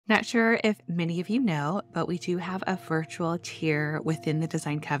Not sure if many of you know, but we do have a virtual tier within the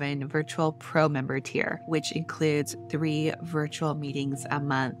Design Coven virtual pro member tier, which includes 3 virtual meetings a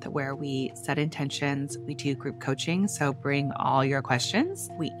month where we set intentions. We do group coaching. So bring all your questions.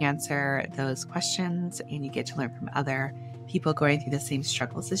 We answer those questions and you get to learn from other people going through the same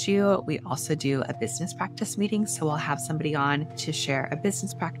struggles as you. We also do a business practice meeting. So we'll have somebody on to share a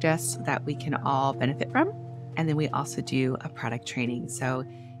business practice that we can all benefit from. And then we also do a product training. So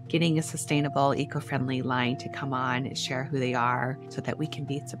getting a sustainable, eco-friendly line to come on, share who they are so that we can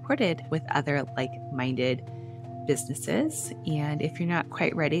be supported with other like-minded businesses. And if you're not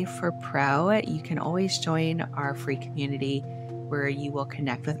quite ready for pro, you can always join our free community where you will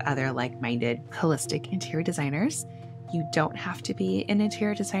connect with other like-minded holistic interior designers. You don't have to be an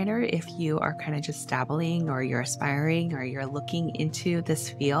interior designer if you are kind of just dabbling or you're aspiring or you're looking into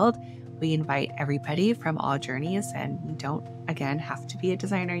this field. We invite everybody from all journeys, and you don't, again, have to be a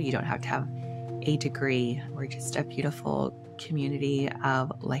designer. You don't have to have a degree. We're just a beautiful community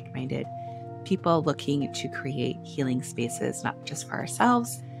of like-minded people looking to create healing spaces, not just for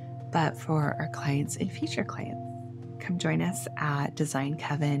ourselves, but for our clients and future clients. Come join us at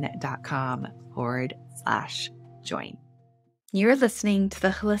designcoven.com/join. You're listening to the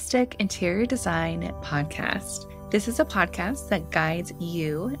Holistic Interior Design Podcast. This is a podcast that guides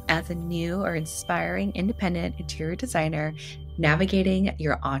you as a new or inspiring independent interior designer navigating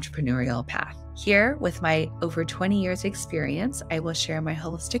your entrepreneurial path. Here, with my over 20 years experience, I will share my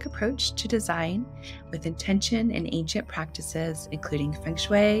holistic approach to design with intention and ancient practices, including Feng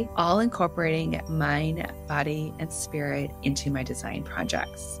Shui, all incorporating mind, body, and spirit into my design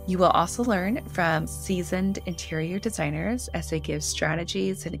projects. You will also learn from seasoned interior designers as they give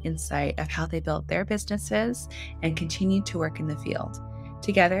strategies and insight of how they built their businesses and continue to work in the field.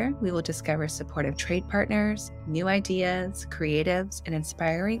 Together, we will discover supportive trade partners, new ideas, creatives, and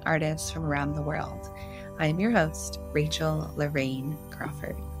inspiring artists from around the world. I am your host, Rachel Larraine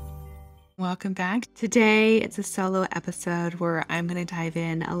Crawford. Welcome back. Today, it's a solo episode where I'm going to dive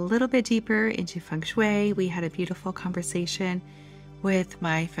in a little bit deeper into Feng Shui. We had a beautiful conversation with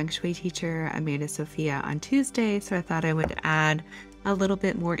my Feng Shui teacher, Amanda Sophia, on Tuesday, so I thought I would add a little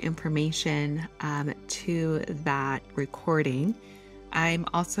bit more information to that recording. I'm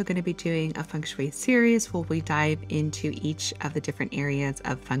also going to be doing a Feng Shui series where we dive into each of the different areas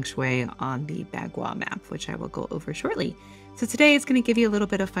of Feng Shui on the Bagua Map, which I will go over shortly. So today is going to give you a little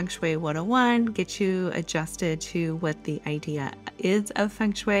bit of Feng Shui 101, get you adjusted to what the idea is of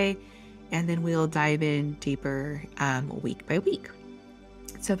Feng Shui, and then we'll dive in deeper week by week.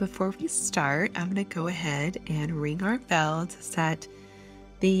 So before we start, I'm going to go ahead and ring our bell to set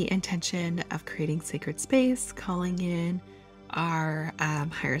the intention of creating sacred space, calling in our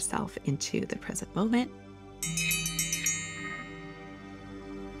higher self into the present moment.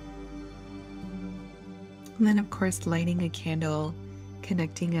 And then, of course, lighting a candle,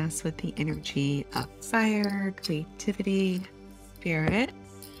 connecting us with the energy of fire, creativity, spirit,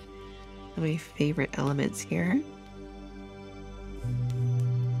 my favorite elements here.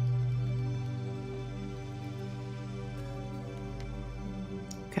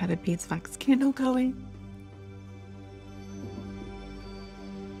 Got a beeswax candle going.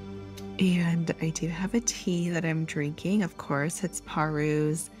 And I do have a tea that I'm drinking. Of course, it's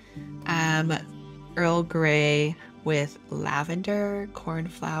Paru's Earl Grey with lavender,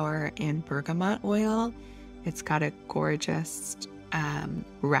 cornflower, and bergamot oil. It's got a gorgeous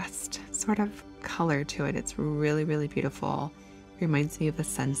rust sort of color to it. It's really, really beautiful. Reminds me of the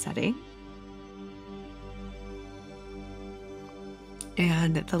sun setting.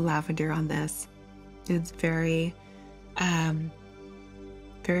 And the lavender on this is very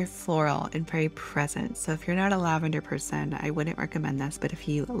floral and very present. So if you're not a lavender person, I wouldn't recommend this, but if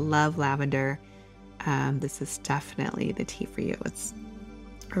you love lavender, this is definitely the tea for you. It's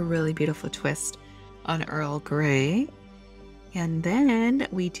a really beautiful twist on Earl Grey. And then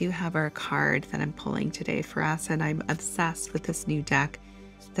we do have our card that I'm pulling today for us, and I'm obsessed with this new deck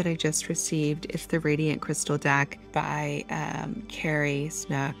that I just received. It's the Radiant Crystal deck by Carrie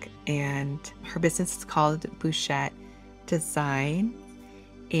Snook, and her business is called Bouchette Design.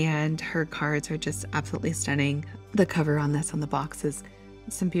 And her cards are just absolutely stunning. The cover on this, on the box, is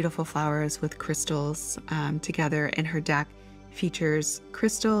some beautiful flowers with crystals together, and her deck features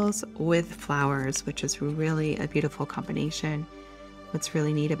crystals with flowers, which is really a beautiful combination. What's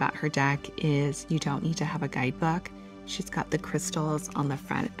really neat about her deck is you don't need to have a guidebook. She's got the crystals on the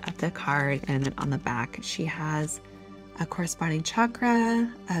front of the card, and then on the back she has a corresponding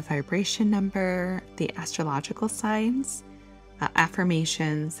chakra, a vibration number, the astrological signs,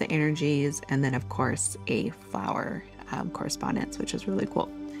 affirmations, the energies, and then of course a flower correspondence, which is really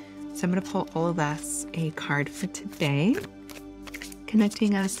cool. So I'm going to pull all of us a card for today,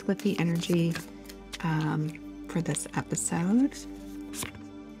 connecting us with the energy for this episode.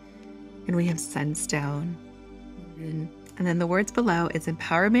 And we have Sunstone. And then the words below is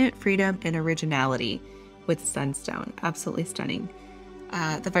empowerment, freedom, and originality with Sunstone. Absolutely stunning.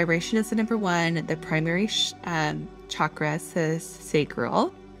 The vibration is the number 1. The primary chakra says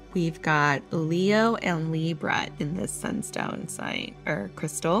sacral. We've got Leo and Libra in this Sunstone sign or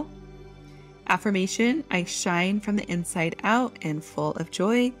crystal. Affirmation, I shine from the inside out and full of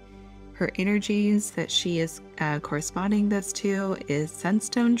joy. Her energies that she is corresponding this to is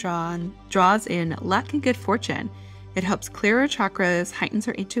Sunstone draws in luck and good fortune. It helps clear our chakras, heightens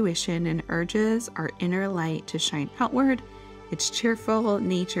our intuition, and urges our inner light to shine outward. Its cheerful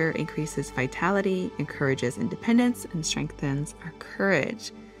nature increases vitality, encourages independence, and strengthens our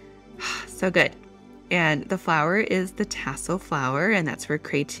courage. So good. And the flower is the tassel flower, and that's for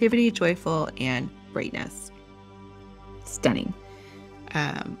creativity, joyful, and brightness. Stunning.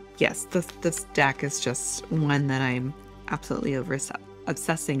 Yes, this deck is just one that I'm absolutely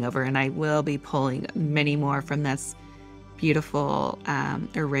obsessing over, and I will be pulling many more from this beautiful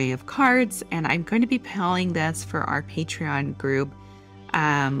array of cards. And I'm going to be pulling this for our Patreon group,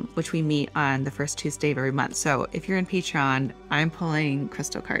 which we meet on the first Tuesday of every month. So if you're in Patreon, I'm pulling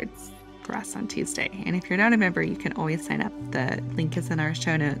crystal cards for us on Tuesday. And if you're not a member, you can always sign up. The link is in our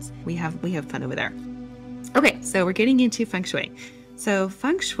show notes. We have fun over there. Okay, so we're getting into Feng Shui. So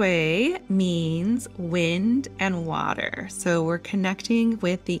Feng Shui means wind and water. So we're connecting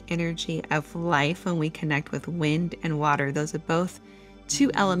with the energy of life when we connect with wind and water. Those are both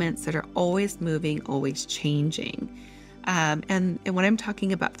 2 elements that are always moving, always changing. And when I'm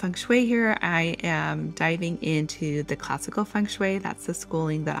talking about Feng Shui here, I am diving into the classical Feng Shui. That's the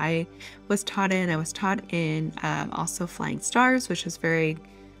schooling that I was taught in. I was taught in also Flying Stars, which is can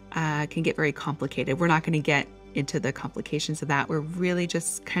get very complicated. We're not going to get into the complications of that. We're really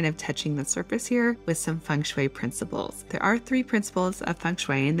just kind of touching the surface here with some Feng Shui principles. There are 3 principles of Feng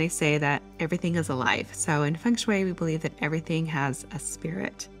Shui, and they say that everything is alive. So in Feng Shui, we believe that everything has a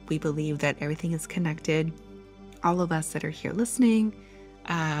spirit. We believe that everything is connected. All of us that are here listening,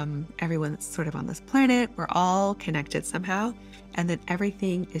 everyone that's sort of on this planet, we're all connected somehow, and that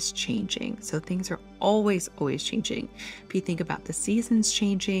everything is changing. So things are always changing. If you think about the seasons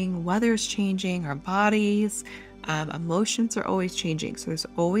changing, weather's changing, our bodies, emotions are always changing. So there's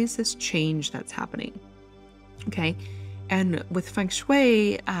always this change that's happening. Okay. And with Feng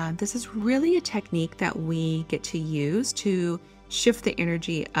Shui, this is really a technique that we get to use to shift the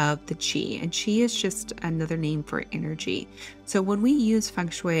energy of the qi. And qi is just another name for energy. So when we use Feng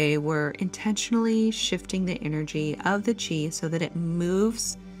Shui, we're intentionally shifting the energy of the qi so that it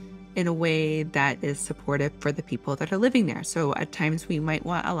moves in a way that is supportive for the people that are living there. So at times we might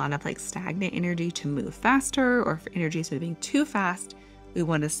want a lot of stagnant energy to move faster, or if energy is moving too fast, we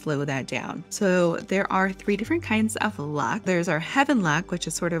want to slow that down. So there are 3 different kinds of luck. There's our heaven luck, which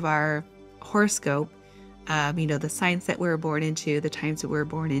is sort of our horoscope. The signs that we're born into, the times that we're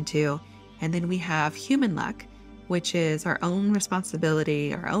born into. And then we have human luck, which is our own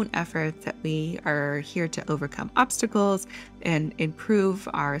responsibility, our own efforts, that we are here to overcome obstacles and improve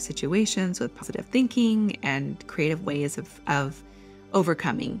our situations with positive thinking and creative ways of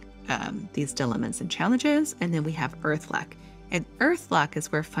overcoming these dilemmas and challenges. And then we have earth luck. And earth luck is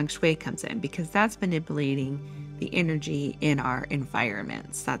where Feng Shui comes in, because that's manipulating the energy in our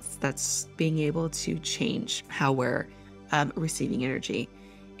environments. That's being able to change how we're receiving energy.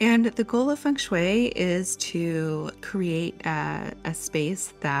 And the goal of Feng Shui is to create a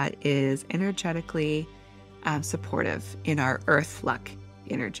space that is energetically supportive in our earth luck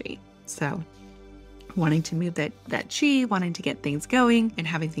energy. So wanting to move that qi, wanting to get things going, and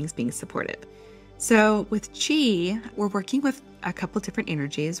having things being supportive. So with qi, we're working with a couple different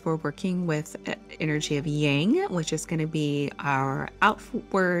energies. We're working with energy of yang, which is going to be our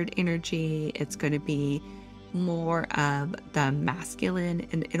outward energy. It's going to be more of the masculine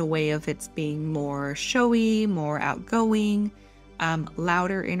in a way of it's being more showy, more outgoing,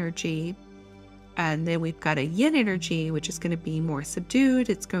 louder energy. And then we've got a yin energy, which is going to be more subdued.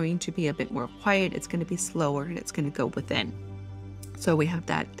 It's going to be a bit more quiet. It's going to be slower, and it's going to go within. So we have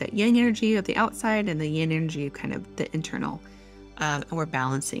that yang energy of the outside and the yin energy of kind of the internal. And we're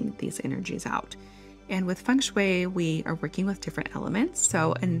balancing these energies out. And with Feng Shui, we are working with different elements.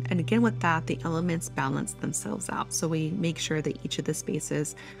 So, and again, with that, the elements balance themselves out. So we make sure that each of the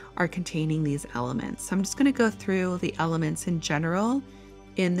spaces are containing these elements. So I'm just going to go through the elements in general.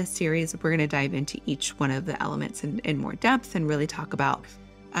 In this series, we're going to dive into each one of the elements in more depth and really talk about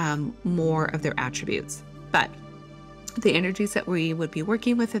more of their attributes. But The energies that we would be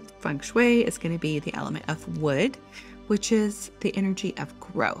working with at Feng Shui is going to be the element of wood, which is the energy of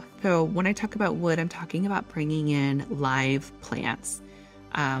growth. So when I talk about wood, I'm talking about bringing in live plants,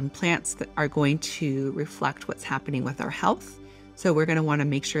 plants that are going to reflect what's happening with our health. So we're going to want to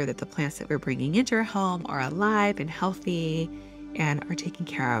make sure that the plants that we're bringing into our home are alive and healthy and are taken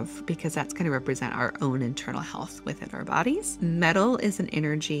care of, because that's going to represent our own internal health within our bodies. Metal is an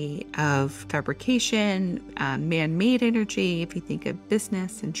energy of fabrication, man-made energy. If you think of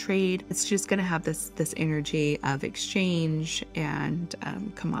business and trade, it's just going to have this energy of exchange and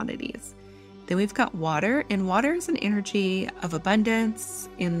commodities. Then we've got water, and water is an energy of abundance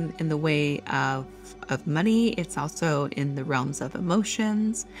in the way of money. It's also in the realms of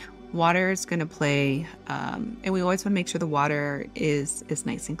emotions. Water is going to play, and we always want to make sure the water is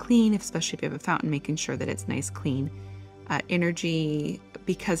nice and clean, especially if you have a fountain, making sure that it's nice, clean energy,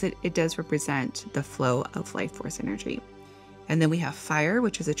 because it does represent the flow of life force energy. And then we have fire,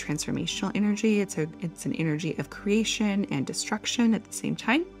 which is a transformational energy. It's an energy of creation and destruction at the same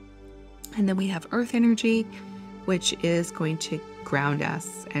time. And then we have earth energy, which is going to ground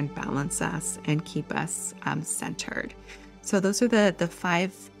us and balance us and keep us centered. So those are the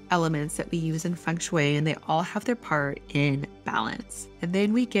 5 elements that we use in Feng Shui, and they all have their part in balance. And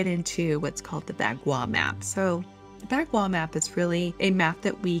then we get into what's called the Bagua Map. So the Bagua Map is really a map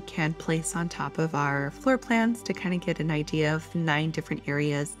that we can place on top of our floor plans to kind of get an idea of 9 different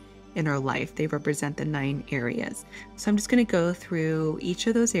areas in our life. They represent the 9 areas. So I'm just going to go through each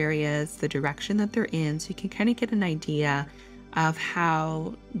of those areas, the direction that they're in, so you can kind of get an idea of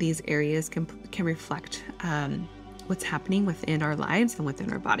how these areas can reflect what's happening within our lives and within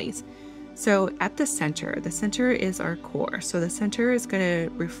our bodies. So at the center is our core. So the center is going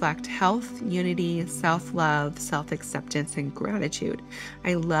to reflect health, unity, self-love, self-acceptance, and gratitude.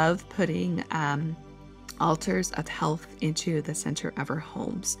 I love putting altars of health into the center of our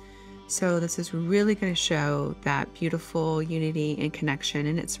homes. So this is really going to show that beautiful unity and connection,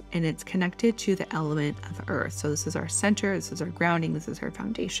 and it's connected to the element of earth. So this is our center, this is our grounding, this is our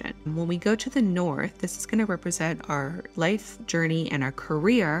foundation. When we go to the north, this is going to represent our life journey and our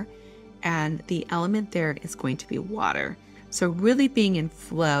career, and the element there is going to be water. So really being in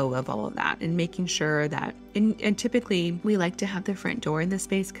flow of all of that and making sure that, and typically we like to have the front door in this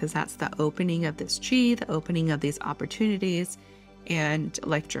space because that's the opening of this chi, the opening of these opportunities and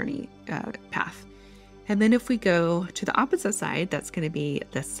life journey path. And then if we go to the opposite side, that's going to be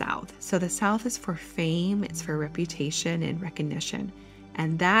the south. So the south is for fame, it's for reputation and recognition.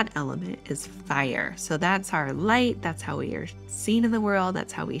 And that element is fire. So that's our light, that's how we are seen in the world,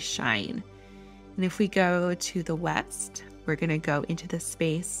 that's how we shine. And if we go to the west, we're going to go into the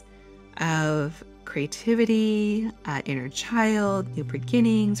space of creativity, inner child, new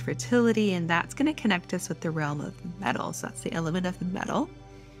beginnings, fertility, and that's going to connect us with the realm of metal. So that's the element of metal.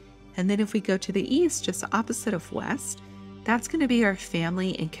 And then if we go to the east, just the opposite of west, that's going to be our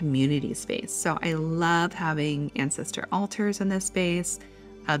family and community space. So I love having ancestor altars in this space.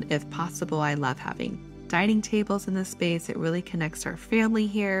 If possible, I love having dining tables in this space. It really connects our family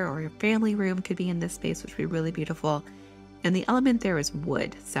here, or your family room could be in this space, which would be really beautiful. And the element there is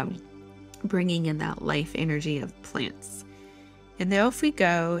wood. So bringing in that life energy of plants. And now if we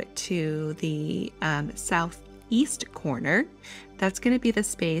go to the southeast corner, that's going to be the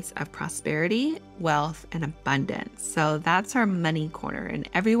space of prosperity, wealth, and abundance. So that's our money corner. And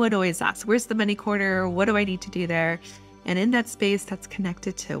everyone always asks, where's the money corner? What do I need to do there? And in that space, that's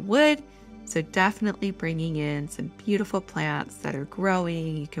connected to wood. So definitely bringing in some beautiful plants that are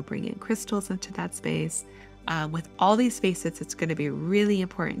growing. You can bring in crystals into that space. With all these spaces, it's going to be really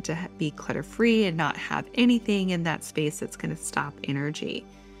important to be clutter-free and not have anything in that space that's going to stop energy.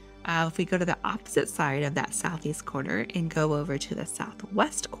 If we go to the opposite side of that southeast corner and go over to the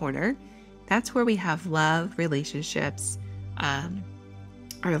southwest corner, that's where we have love, relationships.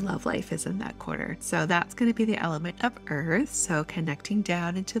 Our love life is in that corner. So that's going to be the element of earth. So connecting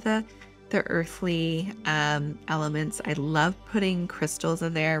down into the earthly elements. I love putting crystals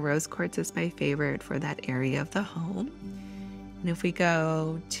in there. Rose quartz is my favorite for that area of the home. And if we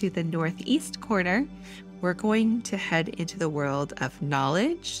go to the northeast corner, we're going to head into the world of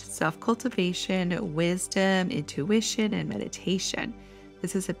knowledge, self-cultivation, wisdom, intuition, and meditation.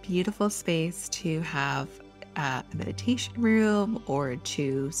 This is a beautiful space to have a meditation room or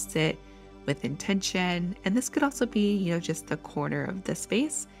to sit with intention. And this could also be, just the corner of the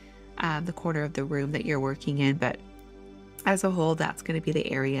space, the corner of the room that you're working in. But as a whole, that's going to be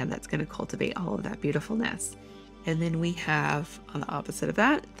the area that's going to cultivate all of that beautifulness. And then we have on the opposite of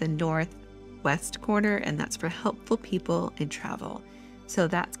that, the northwest corner, and that's for helpful people and travel. So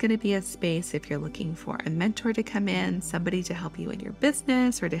that's going to be a space if you're looking for a mentor to come in, somebody to help you in your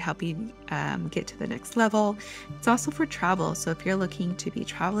business or to help you get to the next level. It's also for travel. So if you're looking to be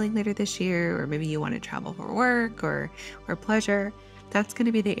traveling later this year, or maybe you want to travel for work or pleasure, that's going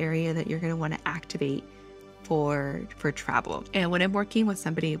to be the area that you're going to want to activate for travel. And when I'm working with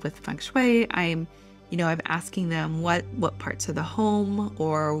somebody with Feng Shui, I'm asking them what parts of the home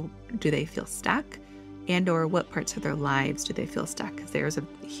or do they feel stuck, and or what parts of their lives do they feel stuck? Because there's a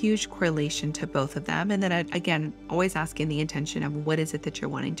huge correlation to both of them. And then again, always asking the intention of what is it that you're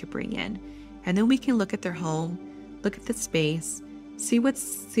wanting to bring in. And then we can look at their home, look at the space, see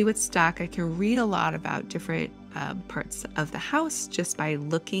what's stuck. I can read a lot about different parts of the house just by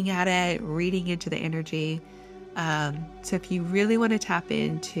looking at it, reading into the energy. So if you really want to tap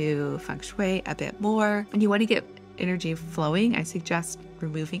into Feng Shui a bit more and you want to get energy flowing, I suggest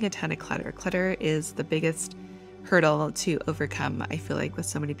removing a ton of clutter. Clutter is the biggest hurdle to overcome. I feel like with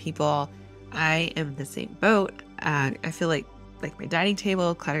so many people, I am in the same boat. I feel like my dining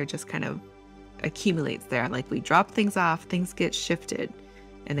table, clutter just kind of accumulates there. Like we drop things off, things get shifted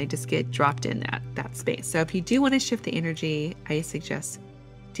and they just get dropped in that space. So if you do want to shift the energy, I suggest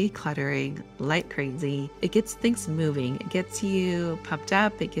decluttering like crazy. It gets things moving. It gets you pumped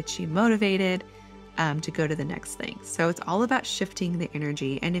up. It gets you motivated to go to the next thing. So it's all about shifting the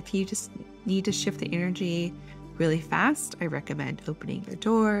energy. And if you just need to shift the energy really fast, I recommend opening your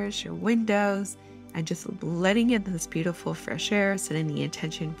doors, your windows, and just letting in this beautiful fresh air, setting the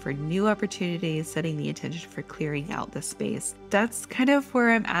intention for new opportunities, setting the intention for clearing out the space. That's kind of where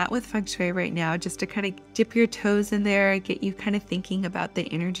I'm at with Feng Shui right now, just to kind of dip your toes in there, get you kind of thinking about the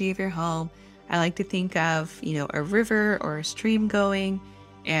energy of your home. I like to think of, a river or a stream going,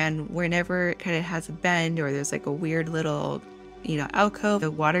 and whenever it kind of has a bend or there's like a weird little, alcove, the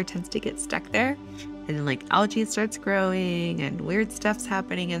water tends to get stuck there. And then algae starts growing and weird stuff's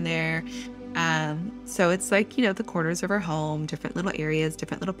happening in there. So it's like, the corners of our home, different little areas,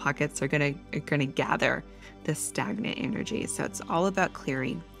 different little pockets are gonna gather this stagnant energy. So it's all about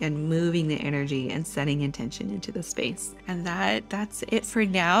clearing and moving the energy and setting intention into the space. And that's it for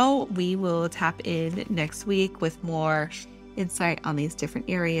now. We will tap in next week with more insight on these different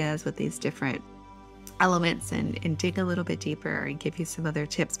areas with these different elements and dig a little bit deeper and give you some other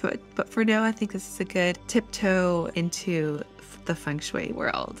tips. But for now, I think this is a good tiptoe into the Feng Shui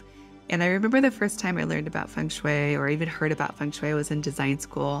world. And I remember the first time I learned about Feng Shui or even heard about Feng Shui was in design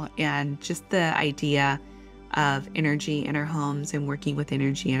school, and just the idea of energy in our homes and working with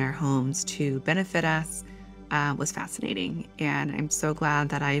energy in our homes to benefit us was fascinating. And I'm so glad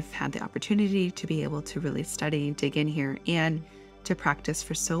that I've had the opportunity to be able to really study, dig in here, and to practice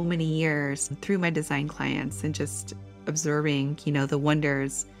for so many years through my design clients and just observing, the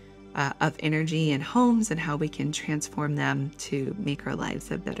wonders of energy in homes and how we can transform them to make our lives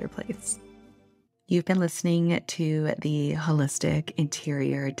a better place. You've been listening to the Holistic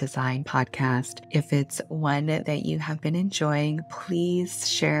Interior Design Podcast. If it's one that you have been enjoying, please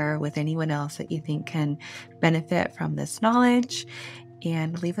share with anyone else that you think can benefit from this knowledge,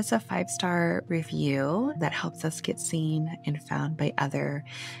 and leave us a 5-star review that helps us get seen and found by other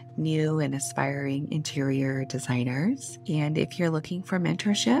new and aspiring interior designers. And if you're looking for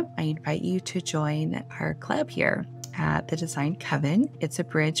mentorship, I invite you to join our club here at the Design Coven. It's a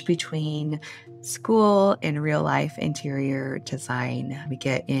bridge between school and real life interior design. We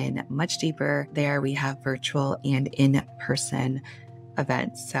get in much deeper there. We have virtual and in-person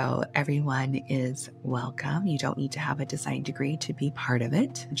events, so everyone is welcome. You don't need to have a design degree to be part of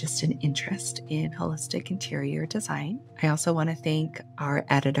it, just an interest in holistic interior design. I also want to thank our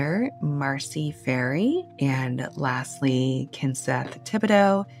editor, Marcy Ferry, and lastly, Kinseth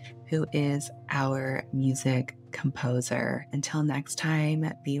Thibodeau, who is our music composer. Until next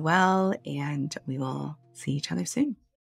time, be well, and we will see each other soon.